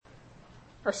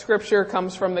Our scripture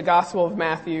comes from the Gospel of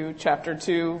Matthew, chapter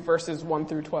 2, verses 1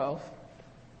 through 12.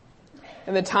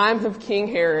 In the time of King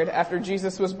Herod, after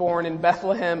Jesus was born in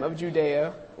Bethlehem of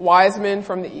Judea, wise men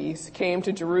from the east came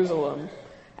to Jerusalem,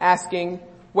 asking,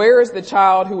 "Where is the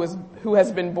child who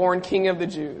has been born King of the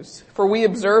Jews? For we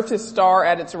observed his star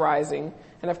at its rising,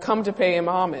 and have come to pay him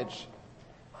homage."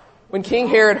 When King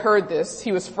Herod heard this,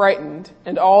 he was frightened,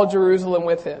 and all Jerusalem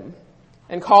with him.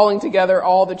 And calling together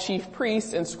all the chief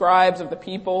priests and scribes of the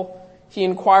people, he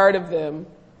inquired of them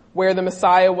where the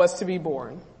Messiah was to be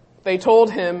born. They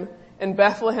told him, "In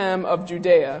Bethlehem of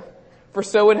Judea, for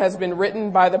so it has been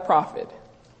written by the prophet.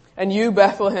 And you,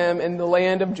 Bethlehem, in the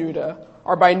land of Judah,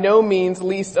 are by no means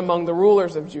least among the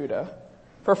rulers of Judah.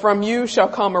 For from you shall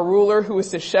come a ruler who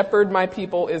is to shepherd my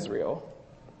people Israel."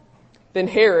 Then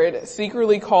Herod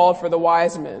secretly called for the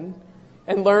wise men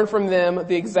and learned from them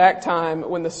the exact time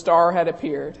when the star had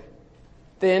appeared.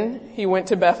 Then he went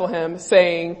to Bethlehem,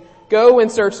 saying, "Go and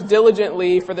search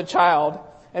diligently for the child,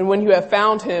 and when you have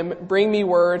found him, bring me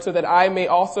word so that I may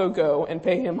also go and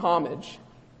pay him homage."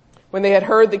 When they had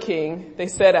heard the king, they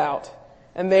set out,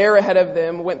 and there ahead of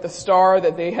them went the star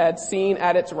that they had seen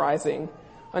at its rising,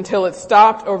 until it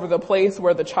stopped over the place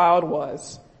where the child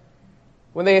was.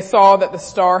 When they saw that the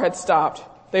star had stopped,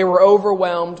 they were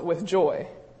overwhelmed with joy.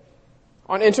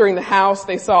 On entering the house,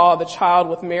 they saw the child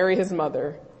with Mary his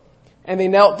mother, and they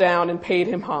knelt down and paid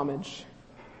him homage.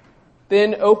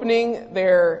 Then, opening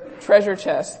their treasure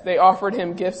chest, they offered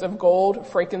him gifts of gold,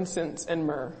 frankincense, and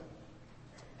myrrh.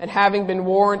 And having been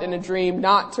warned in a dream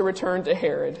not to return to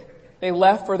Herod, they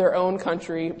left for their own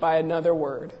country by another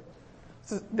word.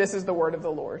 This is the word of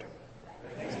the Lord.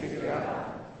 Thanks be to God.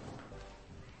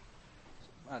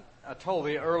 I told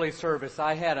the early service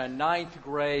I had a 9th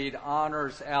grade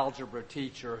honors algebra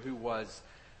teacher who was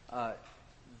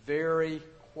very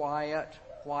quiet,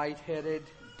 white-headed,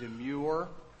 demure.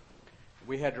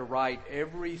 We had to write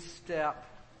every step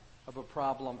of a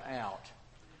problem out.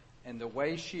 And the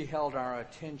way she held our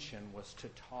attention was to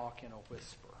talk in a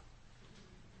whisper.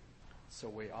 So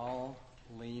we all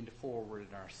leaned forward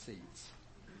in our seats.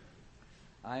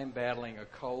 I am battling a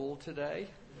cold today.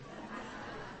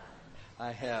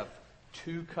 I have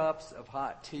 2 cups of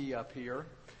hot tea up here,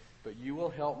 but you will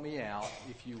help me out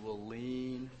if you will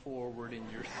lean forward in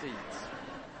your seats.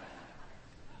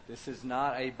 This is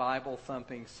not a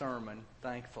Bible-thumping sermon,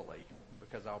 thankfully,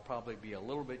 because I'll probably be a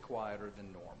little bit quieter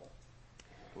than normal.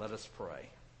 Let us pray.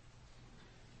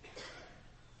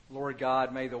 Lord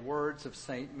God, may the words of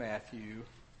St. Matthew,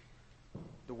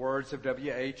 the words of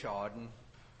W.H. Auden,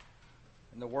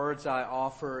 and the words I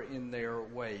offer in their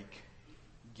wake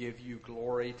give you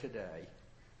glory today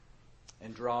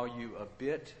and draw you a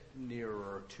bit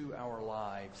nearer to our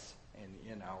lives and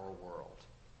in our world.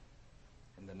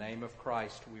 In the name of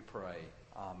Christ we pray.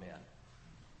 Amen.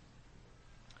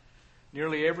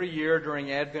 Nearly every year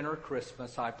during Advent or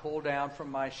Christmas, I pull down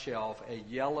from my shelf a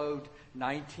yellowed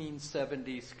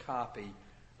 1970s copy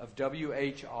of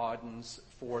W.H. Auden's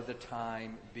For the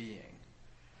Time Being.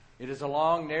 It is a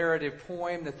long narrative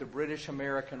poem that the British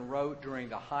American wrote during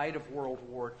the height of World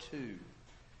War II,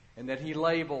 and that he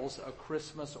labels a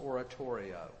Christmas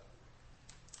oratorio.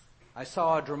 I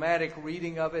saw a dramatic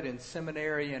reading of it in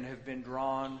seminary and have been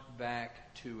drawn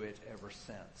back to it ever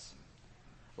since.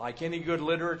 Like any good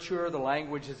literature, the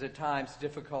language is at times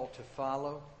difficult to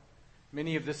follow.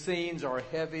 Many of the scenes are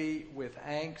heavy with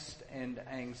angst and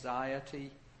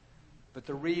anxiety, but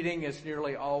the reading is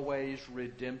nearly always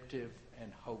redemptive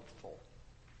and hopeful.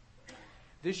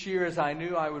 This year, as I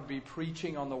knew I would be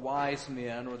preaching on the wise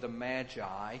men or the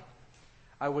magi,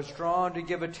 I was drawn to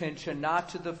give attention not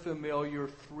to the familiar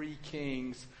 3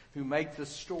 kings who make the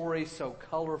story so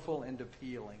colorful and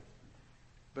appealing,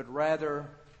 but rather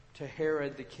to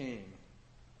Herod the king,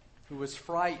 who was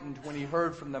frightened when he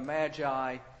heard from the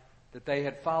magi that they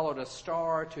had followed a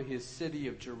star to his city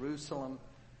of Jerusalem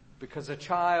because a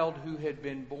child who had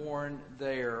been born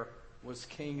there was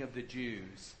King of the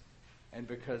Jews, and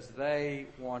because they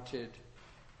wanted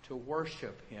to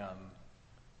worship him,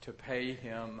 to pay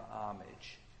him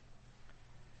homage.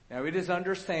 Now, it is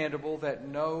understandable that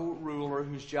no ruler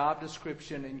whose job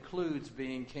description includes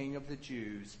being King of the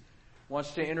Jews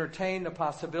wants to entertain the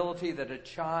possibility that a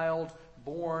child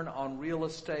born on real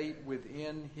estate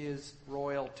within his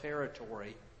royal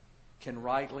territory can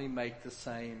rightly make the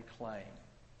same claim.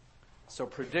 So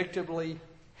predictably,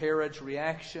 Herod's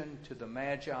reaction to the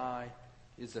Magi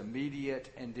is immediate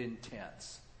and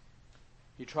intense.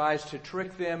 He tries to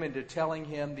trick them into telling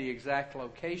him the exact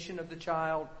location of the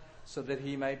child so that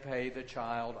he may pay the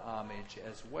child homage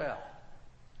as well.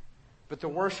 But the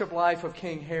worship life of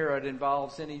King Herod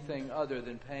involves anything other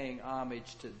than paying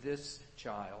homage to this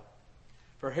child.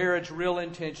 For Herod's real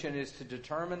intention is to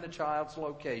determine the child's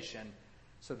location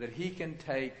so that he can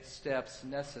take steps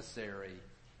necessary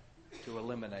to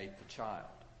eliminate the child.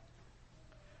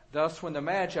 Thus, when the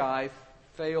Magi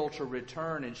fail to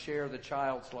return and share the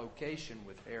child's location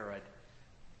with Herod,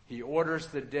 he orders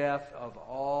the death of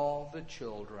all the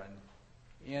children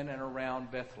in and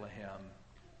around Bethlehem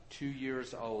 2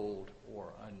 years old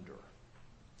or under.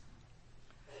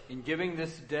 In giving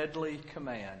this deadly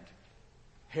command,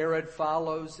 Herod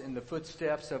follows in the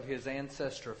footsteps of his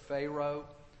ancestor Pharaoh,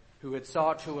 who had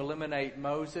sought to eliminate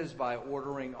Moses by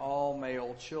ordering all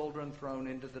male children thrown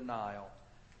into the Nile.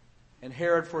 And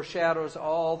Herod foreshadows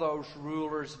all those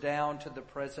rulers down to the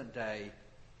present day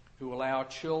who allow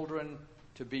children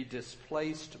to be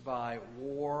displaced by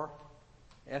war,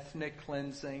 ethnic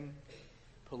cleansing,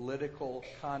 political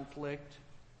conflict,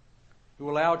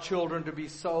 who allow children to be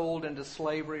sold into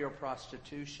slavery or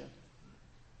prostitution,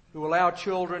 who allow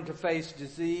children to face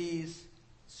disease,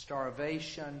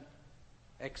 starvation,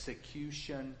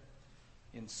 execution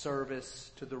in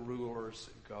service to the ruler's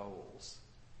goals.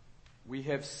 We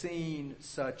have seen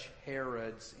such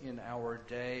Herods in our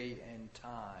day and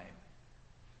time.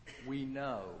 We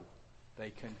know they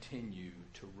continue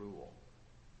to rule.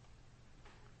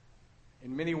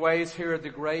 In many ways, Herod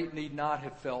the Great need not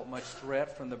have felt much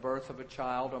threat from the birth of a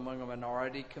child among a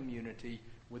minority community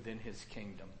within his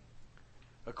kingdom.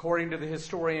 According to the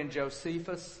historian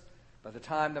Josephus, by the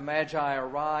time the Magi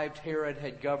arrived, Herod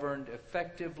had governed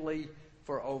effectively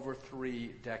for over 3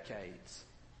 decades.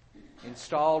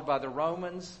 Installed by the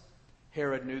Romans,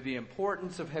 Herod knew the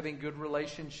importance of having good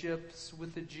relationships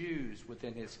with the Jews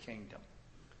within his kingdom.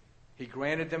 He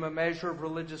granted them a measure of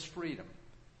religious freedom,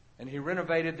 and he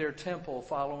renovated their temple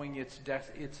following its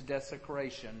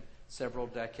desecration several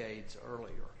decades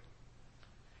earlier.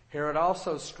 Herod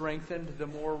also strengthened the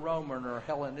more Roman or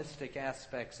Hellenistic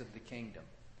aspects of the kingdom,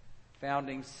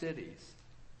 founding cities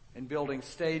and building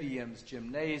stadiums,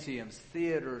 gymnasiums,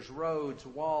 theaters, roads,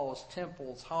 walls,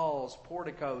 temples, halls,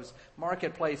 porticos,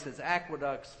 marketplaces,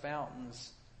 aqueducts,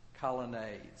 fountains,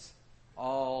 colonnades,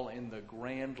 all in the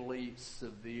grandly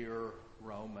severe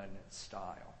Roman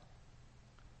style.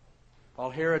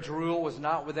 While Herod's rule was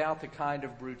not without the kind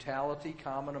of brutality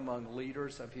common among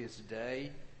leaders of his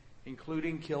day,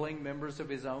 including killing members of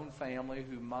his own family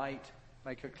who might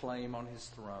make a claim on his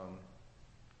throne,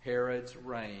 Herod's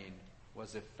reign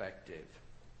was effective.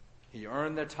 He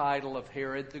earned the title of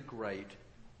Herod the Great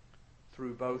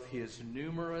through both his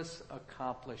numerous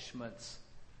accomplishments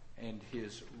and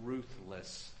his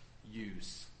ruthless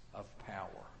use of power.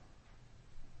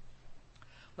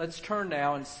 Let's turn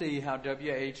now and see how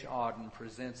W.H. Auden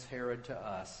presents Herod to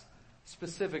us,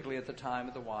 specifically at the time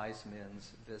of the wise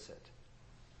men's visit.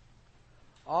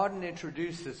 Auden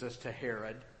introduces us to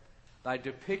Herod by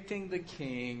depicting the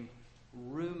king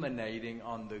ruminating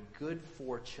on the good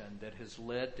fortune that has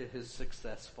led to his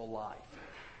successful life.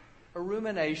 A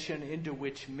rumination into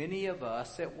which many of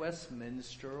us at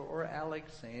Westminster or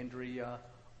Alexandria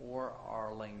or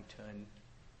Arlington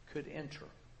could enter.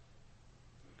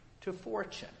 To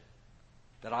fortune,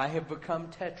 that I have become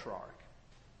tetrarch,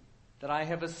 that I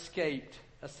have escaped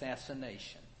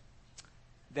assassination,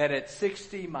 that at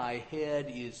 60 my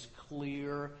head is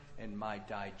clear and my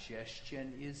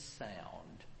digestion is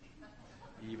sound,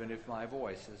 even if my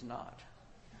voice is not.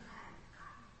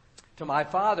 To my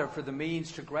father for the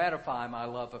means to gratify my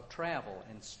love of travel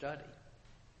and study.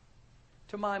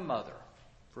 To my mother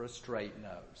for a straight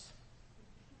nose.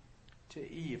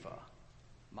 To Eva,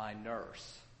 my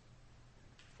nurse,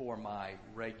 for my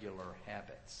regular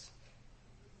habits.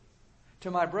 To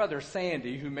my brother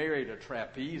Sandy, who married a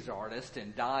trapeze artist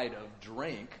and died of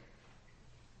drink,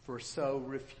 for so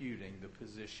refuting the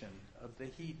position of the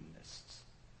hedonists.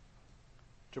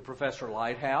 To Professor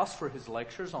Lighthouse for his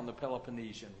lectures on the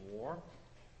Peloponnesian War.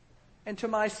 And to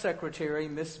my secretary,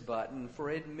 Miss Button,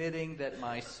 for admitting that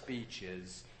my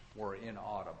speeches were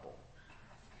inaudible.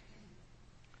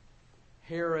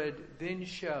 Auden then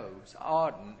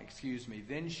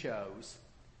shows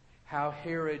how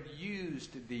Herod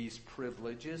used these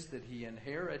privileges that he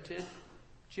inherited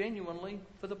genuinely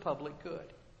for the public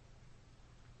good.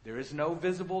 There is no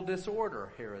visible disorder,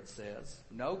 Herod says,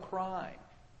 no crime.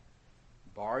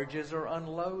 Barges are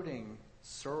unloading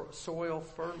soil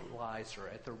fertilizer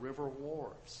at the river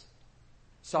wharves.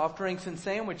 Soft drinks and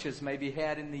sandwiches may be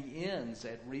had in the inns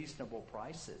at reasonable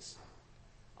prices.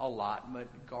 Allotment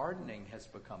gardening has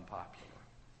become popular.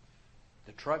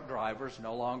 The truck drivers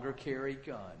no longer carry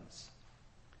guns.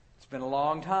 It's been a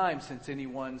long time since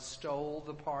anyone stole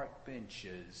the park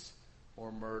benches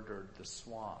or murdered the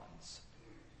swans.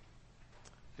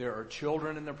 There are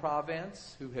children in the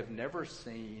province who have never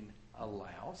seen a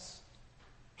louse,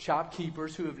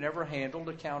 shopkeepers who have never handled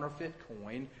a counterfeit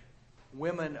coin,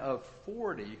 women of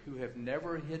 40 who have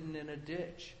never hidden in a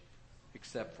ditch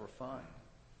except for fun.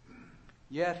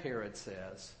 Yet Herod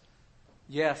says,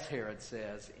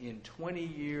 in 20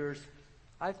 years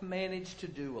I've managed to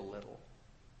do a little.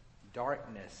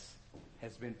 Darkness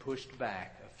has been pushed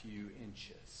back a few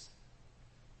inches.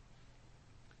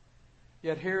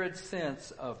 Yet Herod's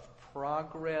sense of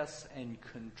progress and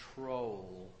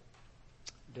control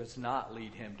does not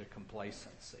lead him to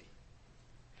complacency.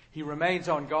 He remains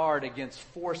on guard against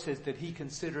forces that he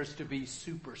considers to be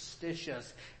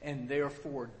superstitious and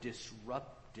therefore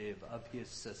disruptive of his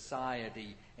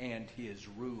society and his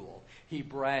rule. He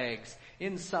brags,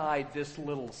 inside this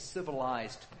little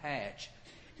civilized patch,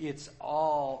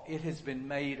 it has been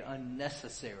made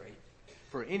unnecessary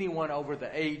for anyone over the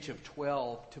age of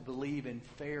 12 to believe in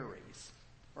fairies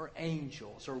or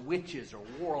angels or witches or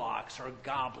warlocks or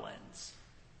goblins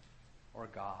or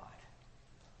God.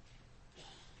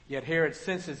 Yet Herod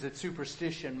senses that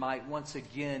superstition might once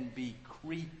again be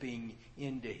creeping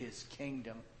into his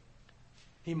kingdom.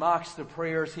 He mocks the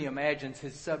prayers he imagines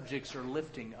his subjects are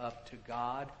lifting up to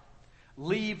God.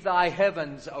 Leave thy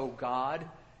heavens, O God,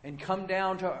 and come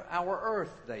down to our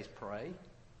earth, they pray.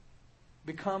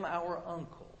 Become our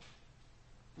uncle.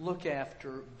 Look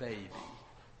after baby.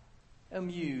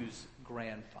 Amuse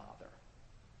grandfather.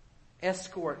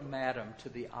 Escort madam to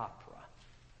the opera.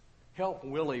 Help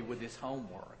Willie with his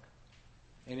homework.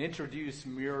 And introduce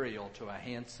Muriel to a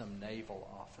handsome naval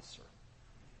officer.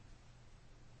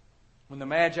 When the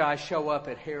Magi show up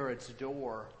at Herod's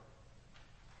door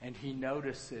and he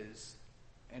notices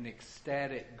an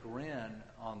ecstatic grin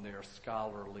on their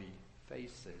scholarly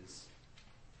faces,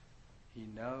 he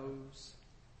knows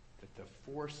that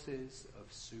the forces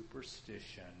of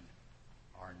superstition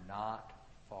are not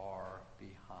far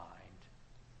behind.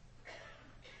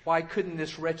 Why couldn't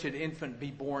this wretched infant be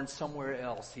born somewhere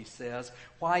else, he says?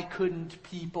 Why couldn't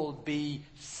people be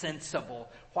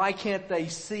sensible? Why can't they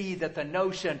see that the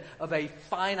notion of a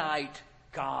finite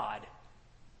God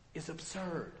is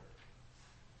absurd?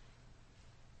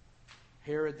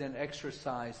 Herod then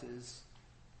exercises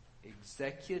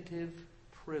executive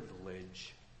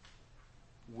privilege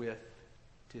with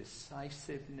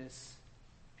decisiveness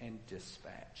and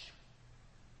dispatch.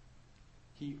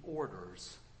 He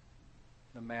orders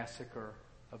the massacre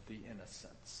of the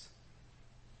innocents.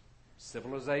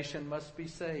 Civilization must be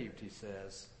saved, he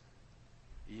says,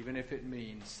 even if it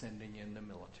means sending in the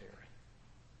military.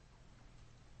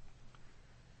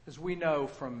 As we know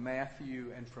from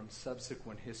Matthew and from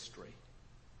subsequent history,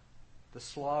 the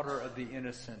slaughter of the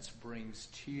innocents brings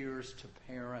tears to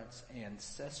parents,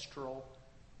 ancestral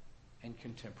and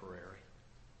contemporary.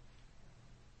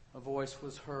 A voice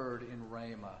was heard in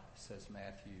Ramah, says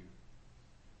Matthew,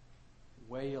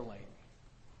 wailing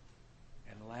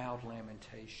and loud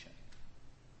lamentation.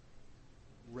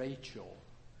 Rachel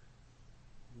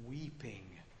weeping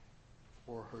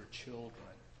for her children,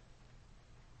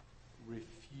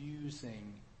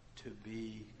 refusing to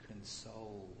be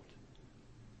consoled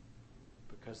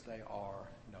because they are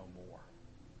no more.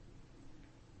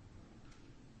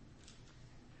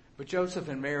 But Joseph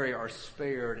and Mary are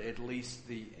spared at least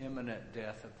the imminent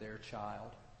death of their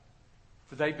child.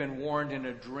 For they've been warned in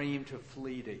a dream to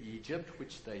flee to Egypt,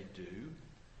 which they do.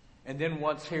 And then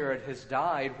once Herod has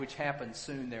died, which happens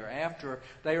soon thereafter,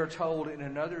 they are told in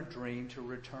another dream to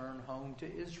return home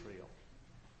to Israel,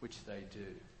 which they do.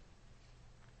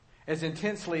 As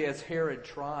intensely as Herod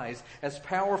tries, as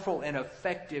powerful and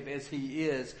effective as he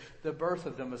is, the birth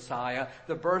of the Messiah,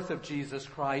 the birth of Jesus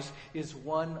Christ, is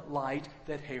one light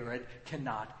that Herod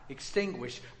cannot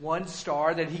extinguish, one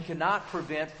star that he cannot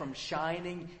prevent from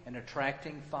shining and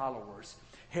attracting followers.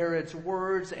 Herod's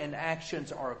words and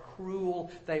actions are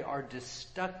cruel, they are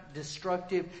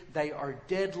destructive, they are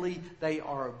deadly, they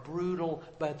are brutal,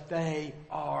 but they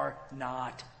are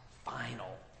not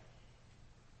final.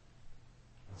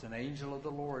 As an angel of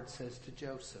the Lord says to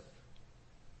Joseph,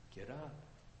 get up,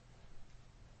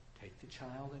 take the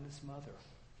child and his mother,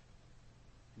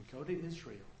 and go to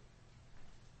Israel.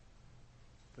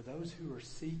 For those who are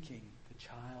seeking the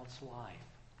child's life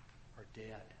are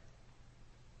dead.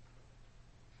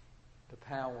 The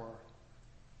power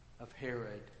of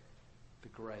Herod the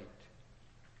Great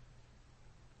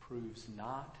proves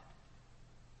not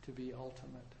to be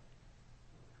ultimate.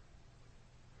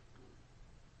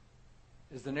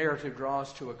 As the narrative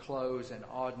draws to a close and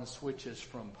Auden switches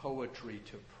from poetry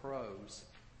to prose,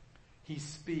 he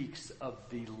speaks of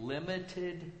the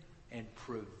limited and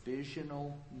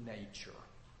provisional nature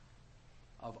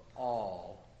of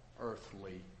all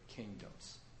earthly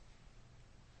kingdoms.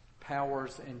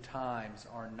 Powers and times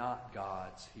are not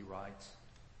gods, he writes,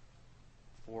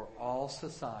 for all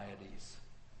societies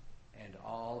and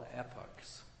all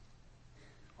epochs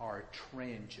are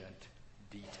transient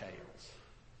details.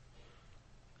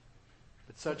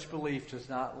 But such belief does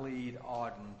not lead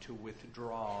Auden to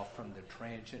withdraw from the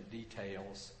transient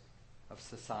details of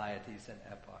societies and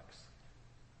epochs.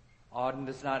 Auden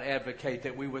does not advocate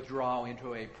that we withdraw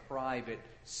into a private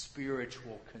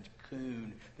spiritual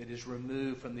cocoon that is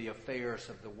removed from the affairs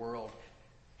of the world.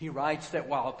 He writes that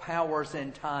while powers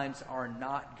and times are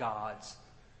not gods,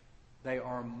 they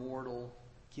are mortal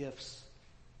gifts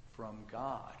from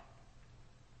God.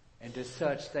 And as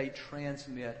such, they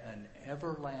transmit an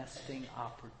everlasting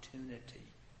opportunity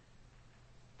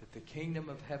that the kingdom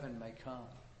of heaven may come,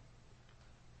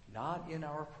 not in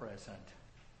our present,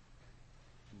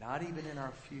 not even in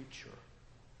our future,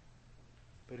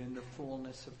 but in the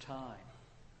fullness of time.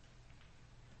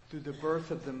 Through the birth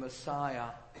of the Messiah,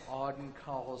 Auden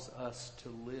calls us to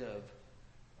live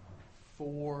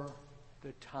for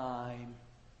the time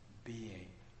being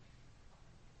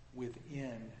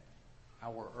within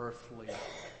our earthly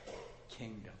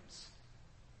kingdoms.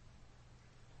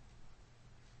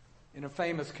 In a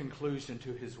famous conclusion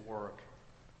to his work,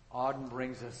 Auden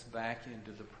brings us back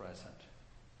into the present.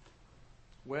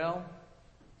 Well,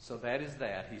 so that is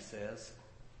that, he says.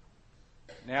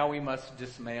 Now we must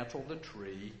dismantle the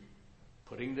tree,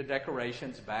 putting the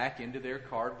decorations back into their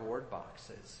cardboard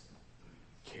boxes,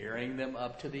 carrying them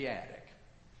up to the attic.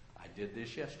 I did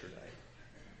this yesterday.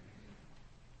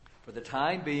 For the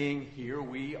time being, here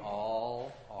we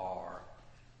all are,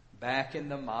 back in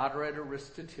the moderate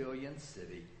Aristotelian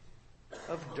city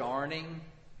of Darning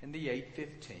in the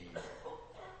 815,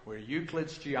 where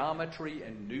Euclid's geometry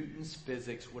and Newton's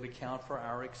physics would account for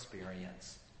our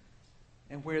experience,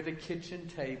 and where the kitchen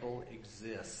table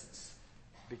exists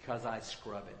because I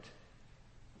scrub it.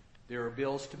 There are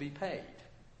bills to be paid,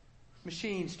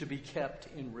 machines to be kept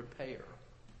in repair,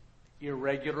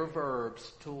 irregular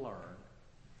verbs to learn,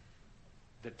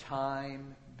 the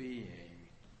time being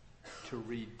to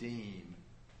redeem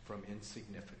from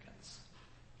insignificance.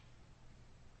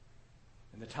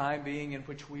 In the time being in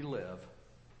which we live,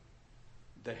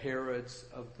 the Herods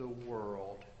of the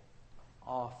world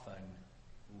often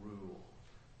rule.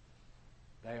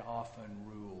 They often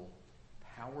rule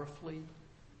powerfully,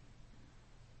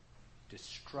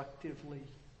 destructively,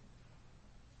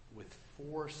 with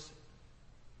force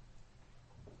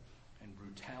and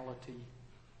brutality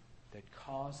that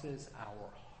causes our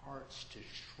hearts to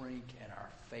shrink and our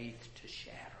faith to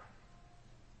shatter.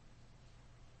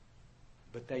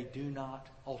 But they do not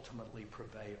ultimately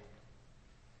prevail.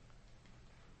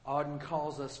 Auden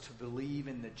calls us to believe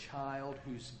in the child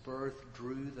whose birth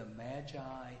drew the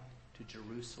Magi to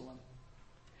Jerusalem.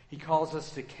 He calls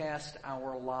us to cast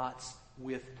our lots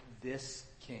with this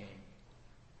king,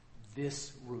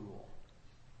 this rule,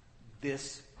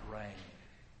 this reign.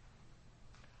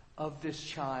 Of this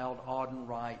child, Auden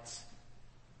writes,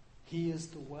 he is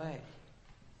the way.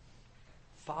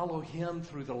 Follow him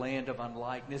through the land of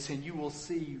unlikeness, and you will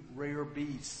see rare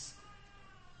beasts,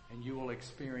 and you will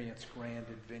experience grand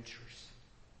adventures.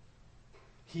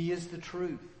 He is the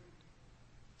truth.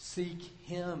 Seek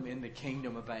him in the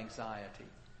kingdom of anxiety,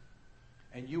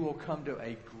 and you will come to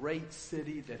a great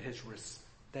city that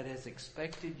has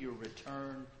expected your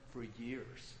return for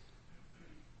years.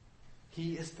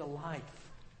 He is the life.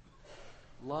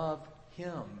 Love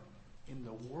him in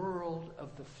the world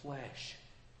of the flesh,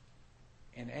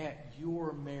 and at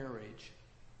your marriage,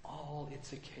 all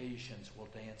its occasions will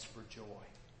dance for joy.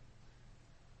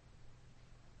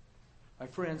 My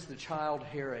friends, the child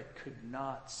Herod could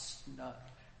not snuff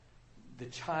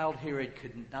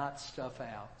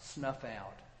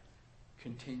out,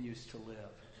 continues to live.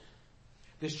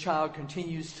 This child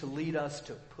continues to lead us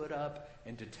to put up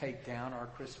and to take down our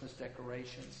Christmas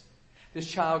decorations. This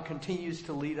child continues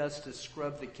to lead us to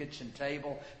scrub the kitchen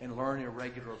table and learn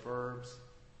irregular verbs.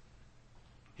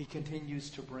 He continues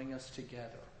to bring us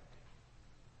together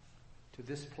to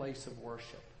this place of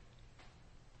worship,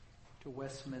 to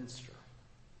Westminster,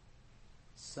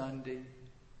 Sunday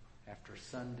after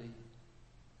Sunday,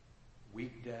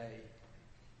 weekday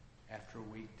after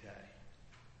weekday.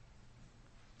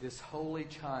 This holy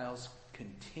child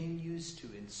continues to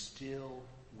instill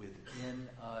within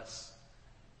us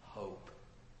hope,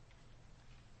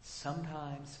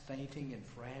 sometimes fainting and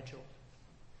fragile,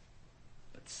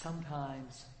 but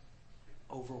sometimes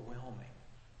overwhelming,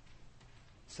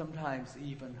 sometimes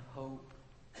even hope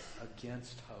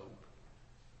against hope.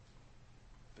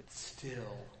 but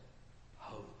still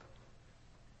hope.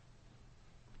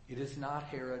 It is not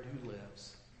Herod who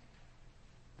lives.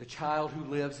 The child who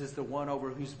lives is the one over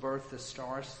whose birth the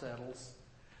star settles,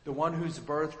 the one whose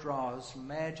birth draws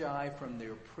magi from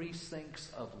their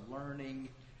precincts of learning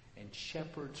and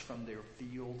shepherds from their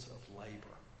fields of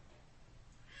labor.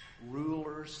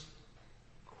 Rulers,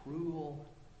 cruel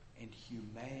and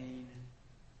humane,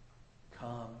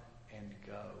 come and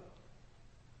go.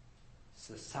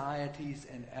 Societies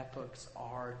and epochs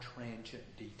are transient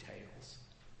details.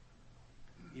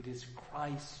 It is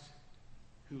Christ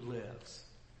who lives,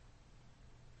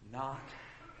 not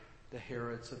the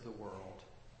Herods of the world,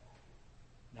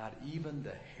 not even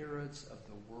the Herods of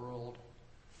the world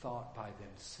thought by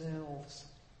themselves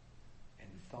and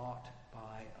thought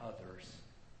by others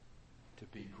to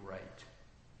be great.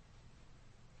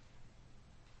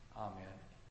 Amen.